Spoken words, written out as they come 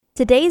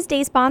Today's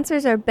day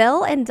sponsors are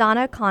Bill and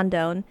Donna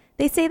Condon.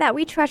 They say that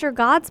we treasure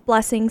God's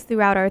blessings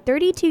throughout our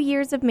 32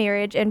 years of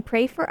marriage and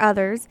pray for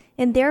others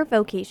in their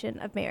vocation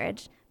of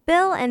marriage.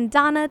 Bill and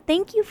Donna,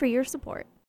 thank you for your support.